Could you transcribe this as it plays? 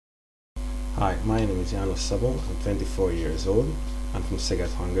Hi, my name is Janos Szabo. I'm 24 years old. I'm from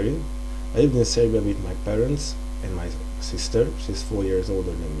Szeged, Hungary. I lived in Serbia with my parents and my sister. She's 4 years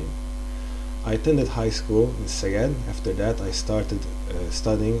older than me. I attended high school in Szeged. After that, I started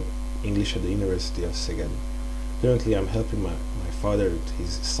studying English at the University of Szeged. Currently, I'm helping my father with his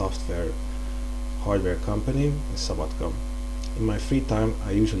software hardware company in Szabadka. In my free time,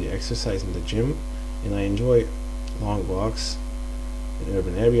 I usually exercise in the gym, and I enjoy long walks in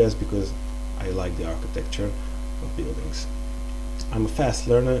urban areas because I like the architecture of buildings. I'm a fast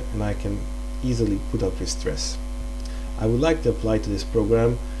learner and I can easily put up with stress. I would like to apply to this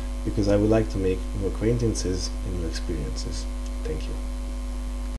program because I would like to make new acquaintances and new experiences. Thank you.